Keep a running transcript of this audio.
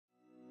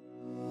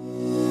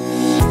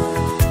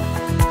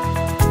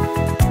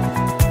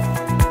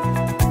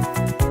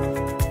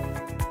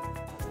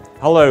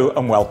Hello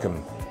and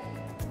welcome.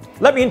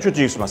 Let me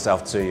introduce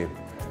myself to you.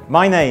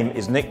 My name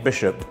is Nick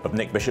Bishop of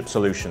Nick Bishop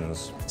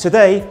Solutions.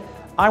 Today,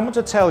 I want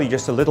to tell you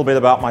just a little bit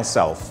about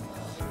myself.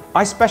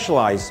 I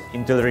specialise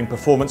in delivering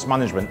performance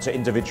management to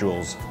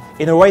individuals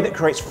in a way that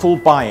creates full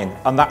buy-in,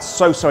 and that's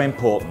so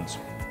important.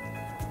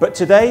 But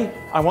today,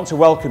 I want to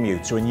welcome you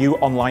to a new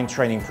online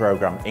training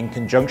programme in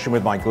conjunction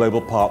with my global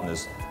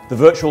partners, the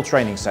Virtual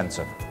Training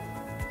Centre.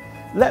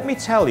 Let me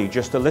tell you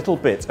just a little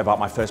bit about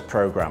my first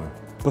programme,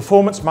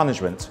 Performance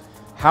Management,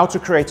 how to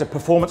create a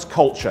performance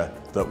culture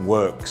that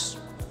works.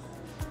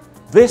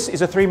 This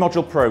is a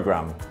 3-module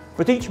programme,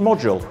 but each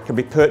module can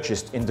be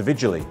purchased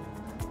individually.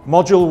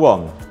 Module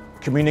 1,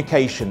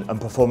 Communication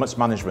and Performance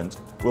Management,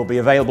 will be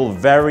available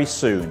very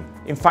soon,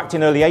 in fact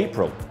in early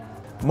April.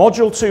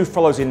 Module 2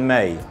 follows in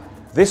May.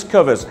 This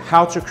covers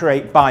how to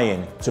create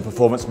buy-in to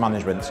performance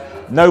management.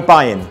 No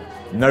buy-in,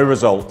 no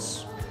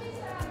results.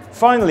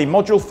 Finally,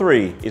 Module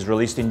 3 is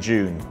released in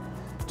June,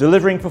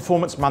 Delivering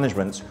Performance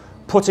Management,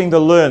 putting the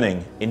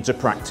learning into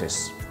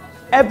practice.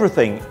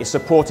 Everything is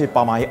supported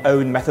by my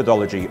own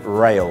methodology,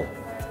 RAIL.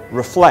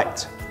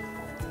 Reflect,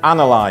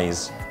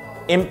 analyse,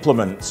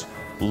 implement,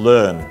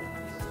 learn.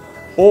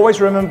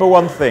 Always remember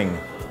one thing,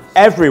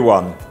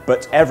 everyone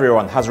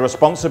has a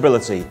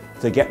responsibility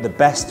to get the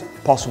best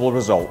possible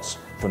results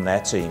from their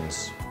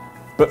teams.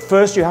 But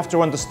first you have to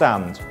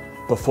understand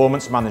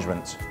performance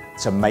management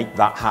to make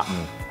that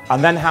happen,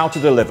 and then how to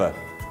deliver.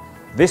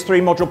 This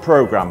 3-module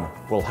programme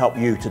will help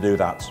you to do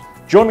that.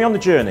 Join me on the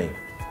journey.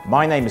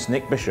 My name is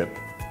Nick Bishop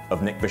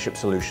of Nick Bishop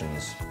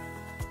Solutions.